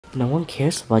No one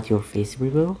cares about your face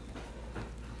reveal.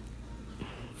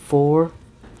 4.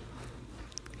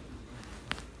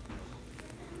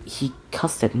 He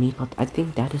cussed at me, but I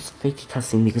think that is fake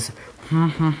cussing because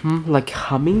like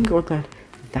humming or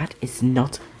that is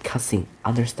not cussing.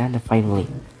 Understand it finally.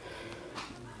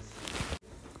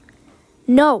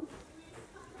 No.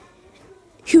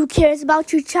 Who cares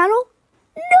about your channel?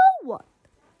 No one.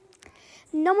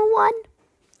 Number 1,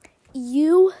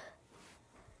 you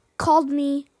called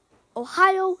me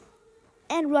Ohio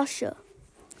and Russia.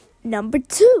 Number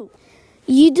 2,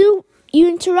 you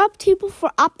interrupt people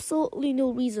for absolutely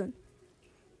no reason.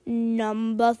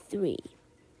 Number 3,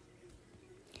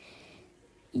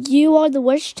 you are the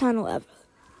worst channel ever.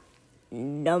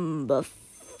 Number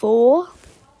 4,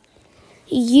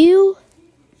 you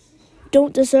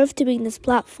don't deserve to be in this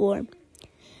platform.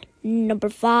 Number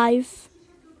 5,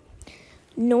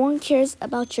 no one cares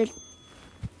about your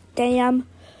damn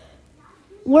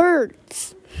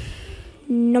words.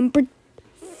 Number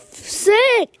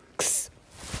 6,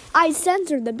 I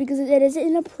censored them because it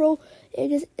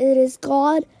is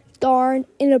god darn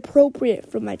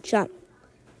inappropriate for my channel.